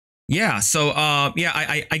Yeah. So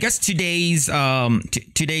yeah, I guess today's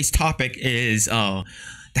topic is the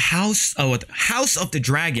House of the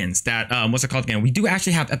Dragons. That what's it called again? We do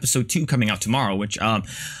actually have episode 2 coming out tomorrow, which Mhm.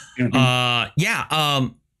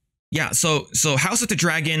 yeah. So House of the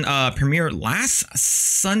Dragon premiered last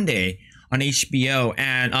Sunday on HBO,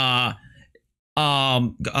 and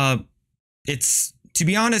it's, to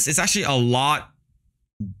be honest, it's actually a lot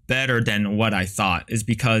better than what I thought. Is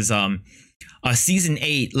because season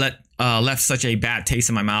 8 left such a bad taste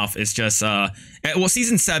in my mouth. It's just well,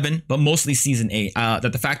 season 7, but mostly season 8.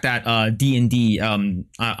 That the fact that D&D,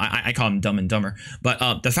 I call them Dumb and Dumber,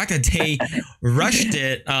 but the fact that they rushed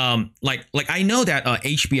it, like I know that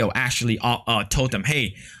HBO actually told them,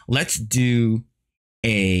 hey, let's do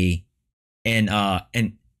an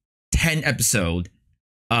 10 episode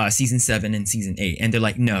season 7 and season 8, and they're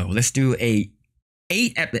like, no, let's do an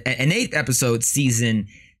 8 episode season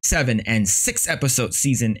 7 and 6 episodes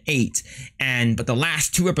season 8, but the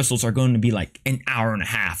last 2 episodes are going to be like an hour and a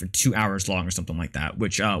half or 2 hours long or something like that,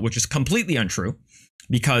 which is completely untrue,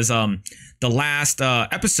 because the last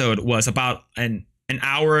episode was about an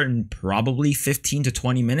hour and probably 15 to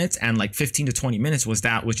 20 minutes, and like 15 to 20 minutes was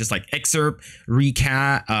just like excerpt,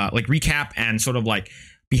 recap and sort of like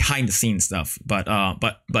behind the scenes stuff. But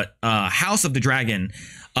House of the Dragon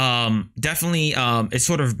definitely is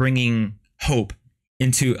sort of bringing hope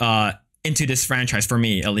into this franchise, for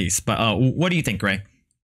me at least. But what do you think, Grae?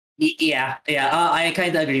 Yeah, yeah. I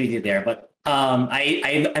kind of agree with you there, but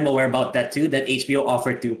I'm aware about that too. That HBO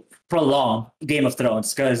offered to prolong Game of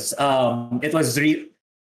Thrones because it was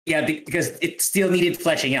because it still needed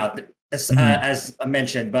fleshing out as I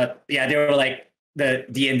mentioned. But yeah, they were like the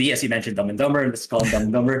D&D, as you mentioned, Dumb and Dumber. Let's call them Dumb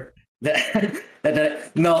and Dumber.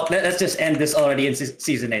 No, let's just end this already in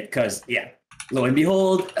season 8 because yeah. Lo and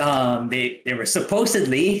behold, they were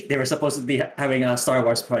supposedly having a Star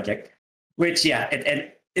Wars project, which and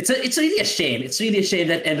it's really a shame. It's really a shame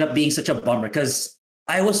that ended up being such a bummer because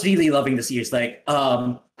I was really loving the series. Like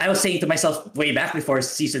I was saying to myself way back before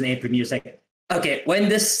season 8 premieres, like, okay, when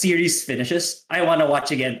this series finishes, I want to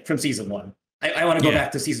watch again from season 1. I want to go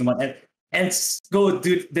back to season 1 and go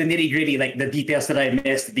do the nitty gritty, like the details that I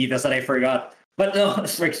missed, the details that I forgot. But no,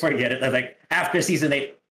 forget it. Like after season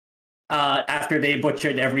 8. After they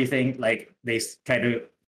butchered everything, like they try to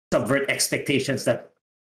subvert expectations, that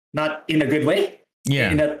not in a good way,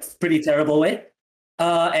 in a pretty terrible way.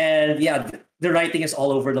 And yeah, the writing is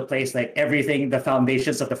all over the place. Like everything, the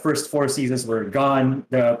foundations of the first 4 seasons were gone.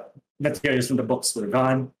 The materials from the books were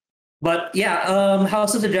gone. But yeah,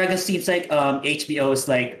 House of the Dragon seems like HBO is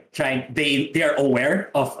like trying. They are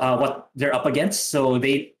aware of what they're up against, so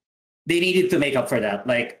they needed to make up for that.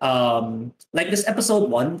 Like this episode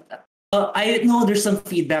 1. I know there's some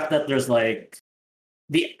feedback that there's like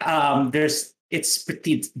it's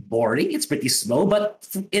pretty boring, it's pretty slow, but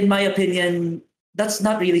in my opinion, that's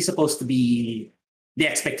not really supposed to be the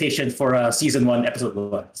expectation for a season 1, episode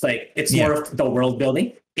 1. It's like it's more of the world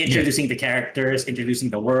building, introducing the characters, introducing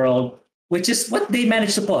the world, which is what they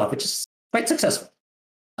managed to pull off, which is quite successful.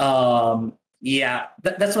 Yeah,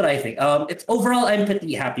 that's what I think. It's overall, I'm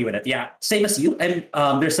pretty happy with it. Yeah, same as you.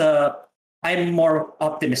 I'm more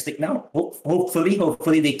optimistic now.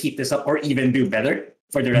 Hopefully they keep this up or even do better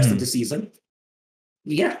for the rest of the season.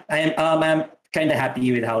 Yeah, I'm kind of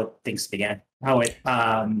happy with how things began. How it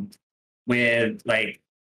with like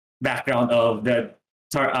background of the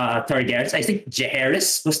Targaryens. I think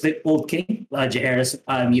Jaehaerys was the old king. Jaehaerys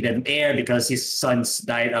needed an heir because his sons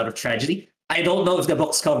died out of tragedy. I don't know if the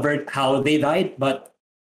books covered how they died, but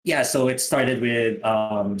yeah. So it started with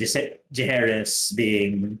Jaehaerys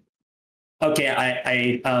being. Okay,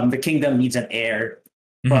 I the kingdom needs an heir,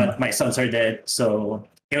 but my sons are dead. So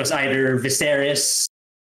it was either Viserys,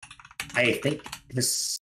 I think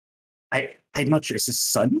I'm not sure, it's his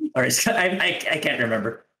son or I can't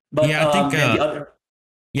remember. But yeah, I think the other.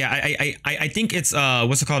 Yeah, I think it's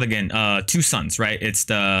what's it called again? 2 sons, right? I think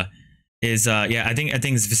it's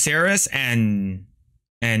Viserys and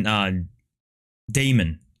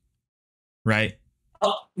Daemon, right?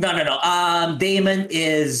 Oh no. Daemon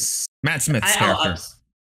is Matt Smith's character.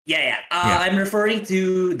 Yeah. I'm referring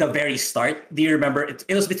to the very start. Do you remember?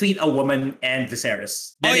 It was between a woman and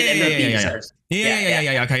Viserys.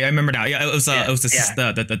 Yeah. Okay, I remember now. Yeah, it was the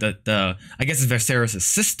I guess it's Viserys'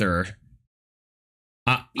 sister.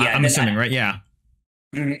 I'm assuming, right? Yeah.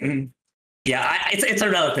 Mm-mm. Yeah, it's a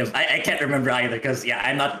relative. I can't remember either because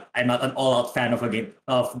I'm not an all out fan of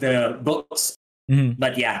the books.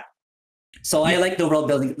 But yeah. So I like the world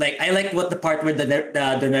building. Like I like what the part where the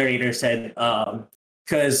narrator said,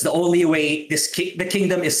 because the only way the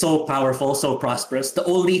kingdom is so powerful, so prosperous, the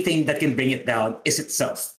only thing that can bring it down is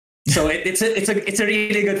itself. So it's a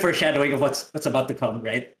really good foreshadowing of what's about to come,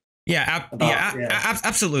 right? Yeah, Yeah.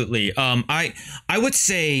 absolutely. I would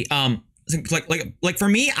say like for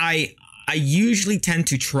me, I usually tend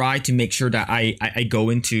to try to make sure that I go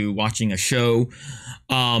into watching a show,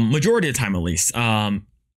 majority of the time at least,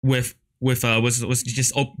 with was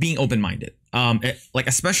just being open minded. Like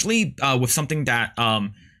especially with something that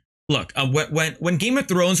look, when Game of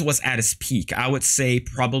Thrones was at its peak, I would say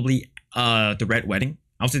probably the Red Wedding.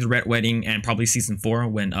 I would say the Red Wedding and probably season 4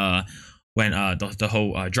 when the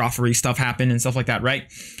whole Joffrey stuff happened and stuff like that, right?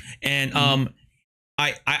 And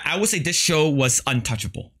I would say this show was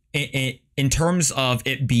untouchable in terms of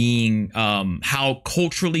it being how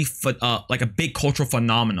culturally like a big cultural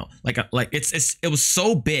phenomenon. Like it was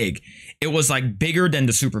so big, it was like bigger than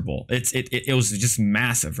the Super Bowl. It was just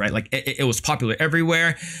massive, right? Like it was popular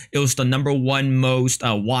everywhere. It was the #1 most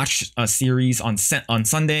watched series on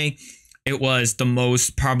Sunday. It was the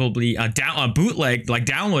most probably bootleg, like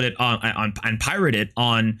downloaded on and pirated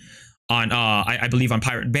on I believe on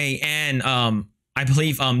Pirate Bay, and I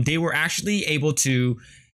believe they were actually able to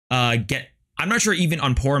get. I'm not sure even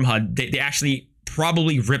on Pornhub they actually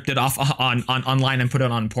probably ripped it off on online and put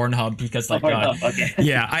it on Pornhub because like okay.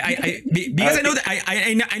 yeah because I know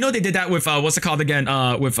that I know they did that with what's it called again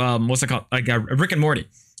with what's it called like Rick and Morty.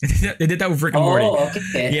 They did that with Rick and Morty.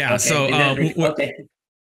 Okay. Yeah, okay. so Okay.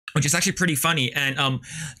 which is actually pretty funny. And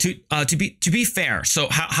to be fair, so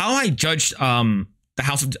how I judged the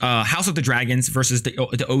House of the Dragons versus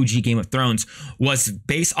the OG Game of Thrones was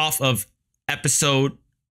based off of episode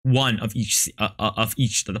 1 of each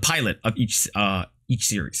the pilot of each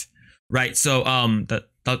series, right? So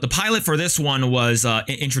the pilot for this one was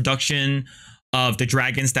introduction of the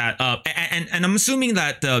dragons that and I'm assuming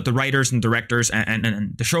that the writers and directors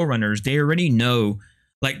and the showrunners, they already know,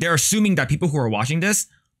 like they're assuming that people who are watching this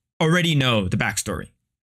already know the backstory.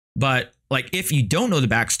 But like if you don't know the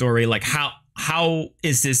backstory, like how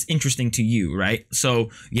is this interesting to you, right?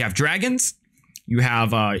 So you have dragons, you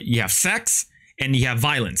have sex, and you have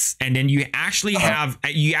violence, and then you actually have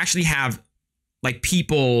like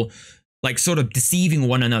people like sort of deceiving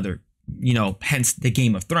one another, you know, hence the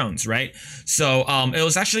Game of Thrones, right? So it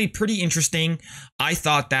was actually pretty interesting. I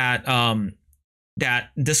thought that that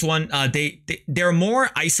this one they're more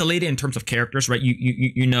isolated in terms of characters, right?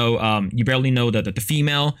 You know, you barely know the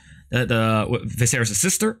female, the Viserys'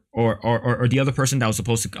 sister, or the other person that was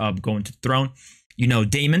supposed to go into the throne. You know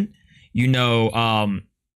Daemon. You know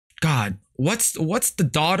God, what's the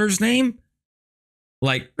daughter's name?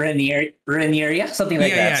 Like Rhaenyra, something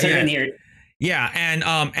like that. Yeah, and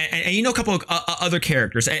you know a couple of other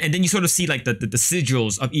characters, and then you sort of see like the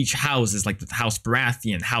sigils of each house is like the House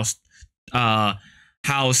Baratheon, House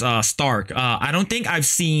Stark. I don't think I've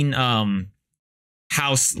seen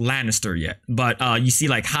House Lannister yet, but you see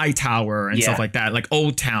like Hightower and stuff like that, like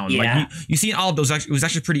Old Town. Yeah. Like you see all of those. It was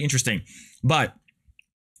actually pretty interesting. But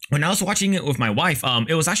when I was watching it with my wife,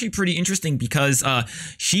 it was actually pretty interesting because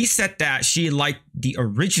she said that she liked the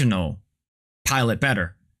original pilot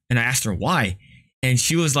better. And I asked her why, and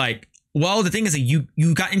she was like, "Well, the thing is that you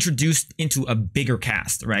got introduced into a bigger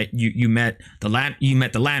cast, right? You met the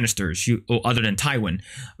Lannisters, other than Tywin,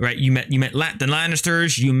 right? You met the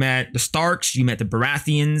Lannisters, you met the Starks, you met the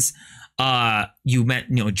Baratheons, you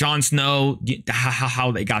met Jon Snow,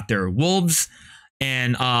 how they got their wolves,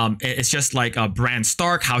 and it's just like Bran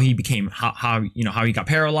Stark, how he became how he got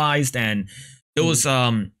paralyzed, and it was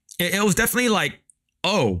it was definitely like,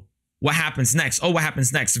 oh, what happens next? Oh, what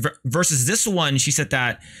happens next? Versus this one, she said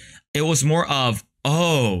that it was more of,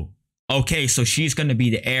 oh, okay, so she's gonna be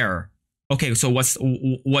the heir. Okay, so what's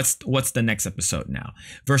the next episode now?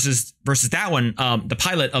 Versus that one, the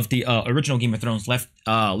pilot of the original Game of Thrones left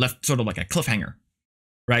sort of like a cliffhanger,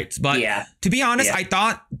 right? But to be honest, I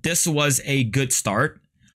thought this was a good start.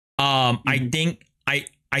 I think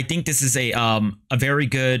this is a very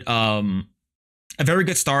good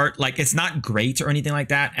start. Like, it's not great or anything like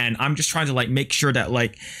that, and I'm just trying to like make sure that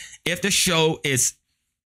like if the show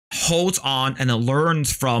holds on and it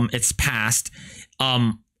learns from its past,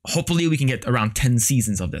 hopefully we can get around 10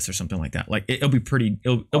 seasons of this or something like that. Like it'll be pretty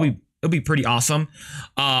pretty awesome.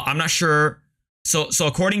 I'm not sure. So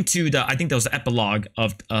according to I think there was the epilogue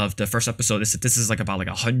of the first episode, this is like about like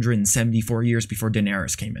 174 years before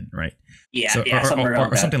Daenerys came in, right? Yeah, so,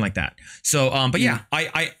 or something like that. So but yeah,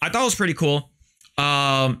 I thought it was pretty cool.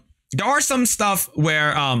 There are some stuff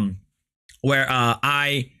where I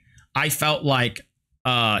felt like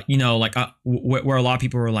where a lot of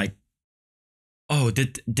people were like, oh,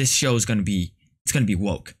 this show is gonna be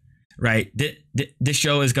woke, right? This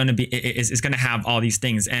show is gonna be gonna have all these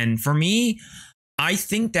things, and for me, I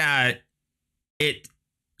think that it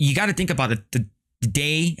you got to think about the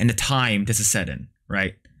day and the time this is set in,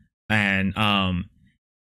 right? And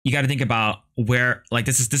you got to think about where, like,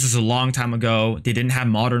 this is a long time ago. They didn't have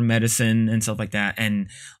modern medicine and stuff like that, and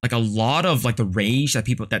like a lot of like the rage that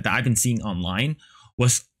people that I've been seeing online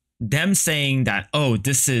was them saying that, oh,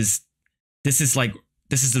 this is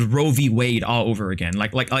the Roe v. Wade all over again.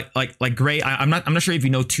 Like Grae. I'm not sure if you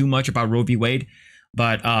know too much about Roe v. Wade,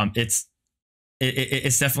 but it's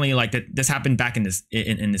definitely like that. This happened back in this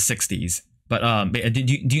in the 60s. But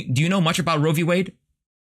do you know much about Roe v. Wade?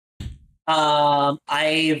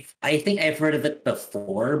 I think I've heard of it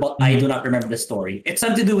before, but I do not remember the story. It's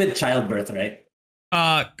something to do with childbirth, right?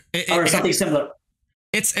 Or something similar.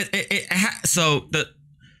 So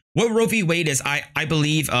what Roe v. Wade is, I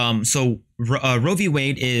believe, Roe v.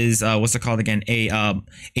 Wade is what's it called again? A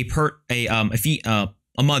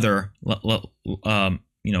mother,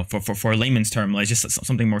 for a layman's term, like just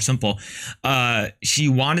something more simple. She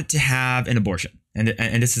wanted to have an abortion, and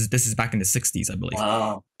this is back in the 60s, I believe.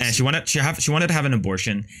 Wow. And she wanted to have an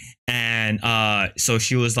abortion, and so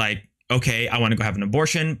she was like, okay, I want to go have an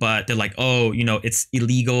abortion, but they're like, oh, it's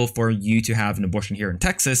illegal for you to have an abortion here in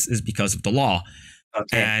Texas is because of the law.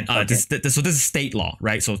 Okay. And this is state law,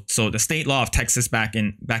 right? So the state law of Texas back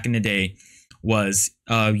in the day was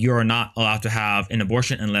you are not allowed to have an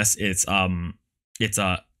abortion unless if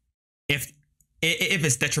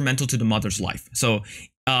it's detrimental to the mother's life. So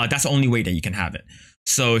that's the only way that you can have it.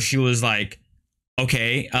 So she was like,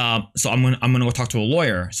 okay, so I'm gonna go talk to a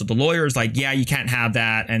lawyer. So the lawyer is like, yeah, you can't have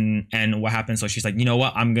that. And what happened? So she's like, you know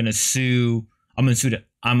what? I'm gonna sue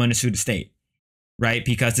the state. Right,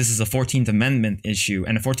 because this is a 14th Amendment issue,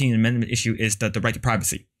 and the 14th Amendment issue is the right to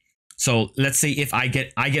privacy. So let's say if I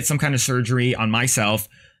get some kind of surgery on myself,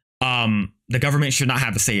 the government should not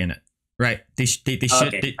have a say in it, right? They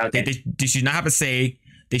should not have a say.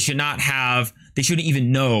 They shouldn't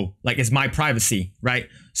even know, like, it's my privacy, right?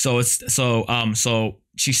 So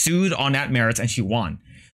she sued on that merits and she won,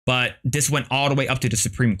 but this went all the way up to the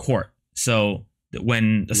Supreme Court. So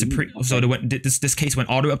when the this case went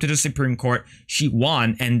all the way up to the Supreme Court, she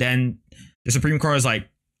won, and then the Supreme Court was like,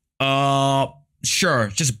 sure,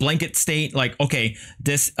 just blanket state, like, okay,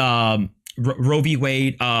 this Roe v.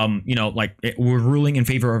 Wade, we're ruling in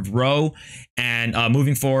favor of Roe, and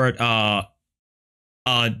moving forward,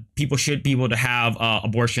 people should be able to have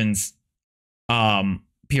abortions,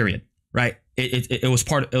 period, right? It was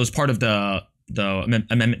part of the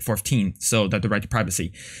Amendment 14, so that the right to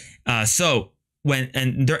privacy. So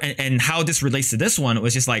and how this relates to this one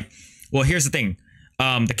was just like, well, here's the thing,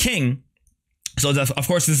 the king. So of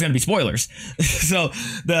course this is gonna be spoilers. So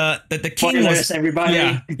the king spoilers, was everybody.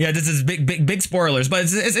 Yeah. This is big spoilers, but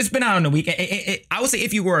it's been out in a week. I would say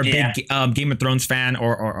if you were a big Game of Thrones fan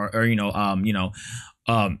or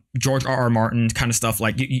George R.R. Martin kind of stuff,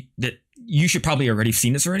 like you should probably already have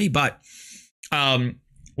seen this already. But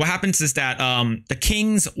what happens is that the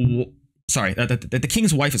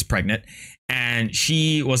king's wife is pregnant, and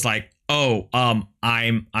she was like, oh, I'm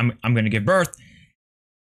gonna give birth.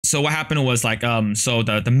 So what happened was like, so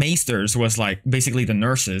the maesters was like basically the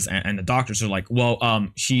nurses and the doctors are like, well,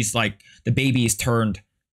 she's like, the baby is turned,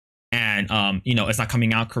 and it's not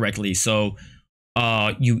coming out correctly. So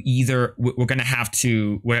you either, we're gonna have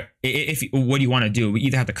to, what do you want to do? We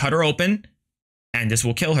either have to cut her open, and this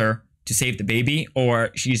will kill her to save the baby,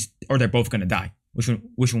 or they're both gonna die. Which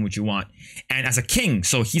one would you want? And as a king,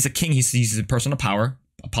 so he's a king, he's a person of power,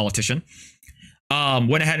 a politician,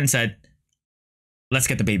 went ahead and said, let's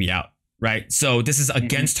get the baby out, right? So this is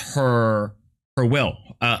against her will.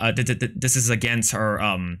 This is against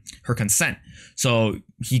her consent. So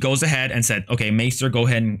he goes ahead and said, okay, Maester, go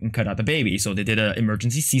ahead and cut out the baby. So they did an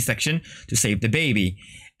emergency C-section to save the baby,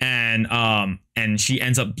 and she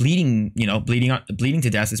ends up bleeding to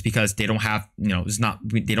death. Is because they don't have,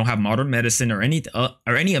 they don't have modern medicine or any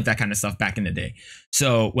of that kind of stuff back in the day.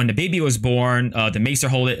 So when the baby was born, the Maester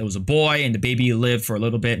hold it was a boy, and the baby lived for a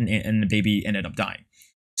little bit, and the baby ended up dying.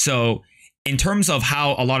 So in terms of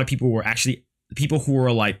how a lot of people were actually, people who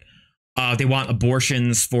were like, they want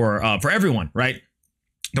abortions for everyone, right?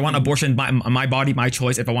 They want abortion, my body, my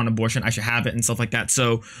choice. If I want abortion, I should have it, and stuff like that.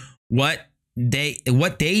 So what they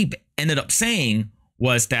ended up saying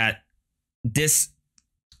was that this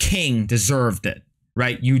king deserved it,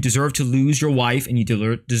 right? You deserve to lose your wife, and you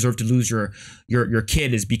deserve to lose your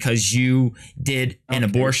kid, is because you did an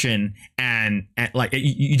abortion, and like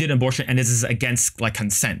you did an abortion, and this is against like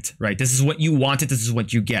consent, right? This is what you wanted, this is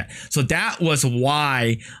what you get. So that was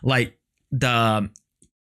why, like, the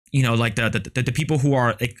people who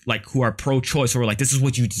are who are pro-choice, who are like, this is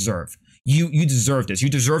what you deserve. You deserve this. You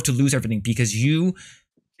deserve to lose everything because you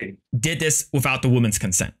did this without the woman's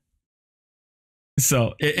consent.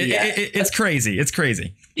 So it's crazy. It's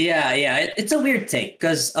crazy. Yeah, it's a weird take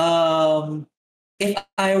because if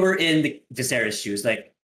I were in the Viserys shoes,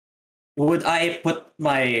 like, would I put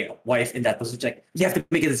my wife in that position? Like, you have to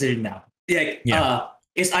make a decision now. Like,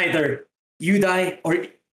 it's either you die or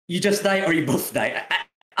you just die or you both die.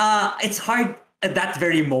 It's hard at that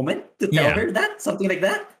very moment to tell her that, something like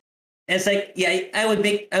that. And it's like, I would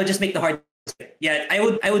just make the hard. Yeah,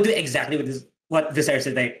 I would do exactly what Viserys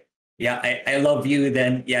said. Like, I love you.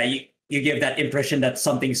 Then you give that impression that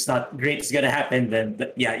something's not great is gonna happen. Then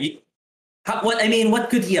what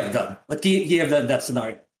could he have done? What could he have done that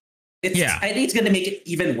scenario? I think it's gonna make it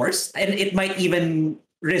even worse, and it might even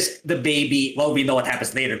risk the baby. Well, we know what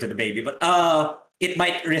happens later to the baby, but it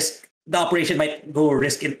might risk the operation might go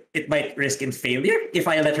risk in it might risk in failure if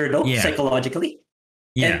I let her know psychologically.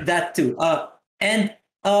 And that too. And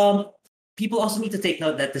people also need to take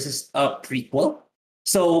note that this is a prequel.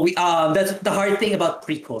 So that's the hard thing about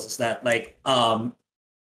prequels is that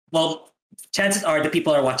chances are the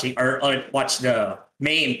people are watching or watch the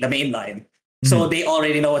main line. So they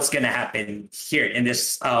already know what's gonna happen here in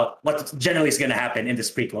this what generally is gonna happen in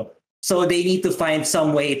this prequel. So they need to find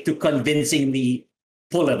some way to convincingly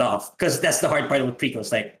pull it off. Because that's the hard part with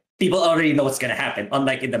prequels. Like, people already know what's gonna happen,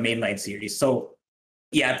 unlike in the mainline series. So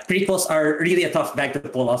prequels are really a tough bag to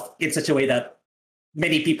pull off in such a way that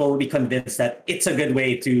many people will be convinced that it's a good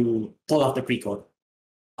way to pull off the prequel.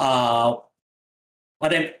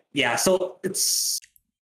 So it's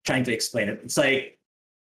trying to explain it. It's like,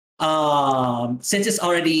 since it's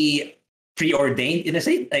already preordained in a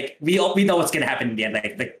sense, like we know what's gonna happen in the end.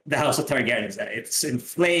 Like the House of Targaryen it's in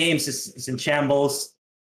flames, it's in shambles.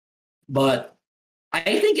 But I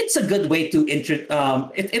think it's a good way to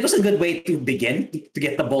it was a good way to begin to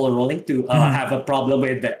get the ball rolling, to have a problem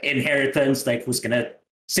with the inheritance, like who's gonna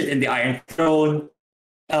sit in the Iron Throne,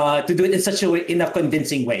 to do it in such a way, in a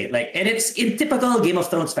convincing way. Like, and it's in typical Game of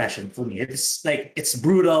Thrones fashion for me. It's like, it's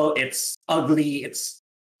brutal, it's ugly, it's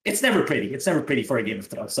never pretty. It's never pretty for a Game of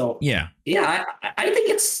Thrones. So I think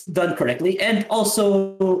it's done correctly. And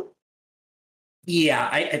also,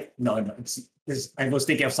 I was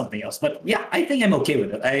thinking of something else, but I think I'm okay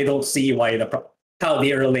with it. I don't see why how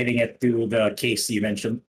they're relating it to the case you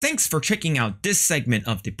mentioned. Thanks for checking out this segment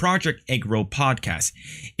of the Project Eggroll podcast.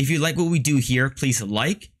 If you like what we do here, please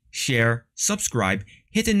like, share, subscribe,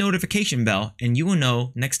 hit the notification bell, and you will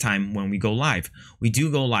know next time when we go live. We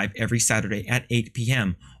do go live every Saturday at 8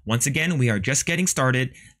 p.m. Once again, we are just getting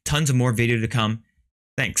started. Tons of more video to come.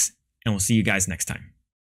 Thanks, and we'll see you guys next time.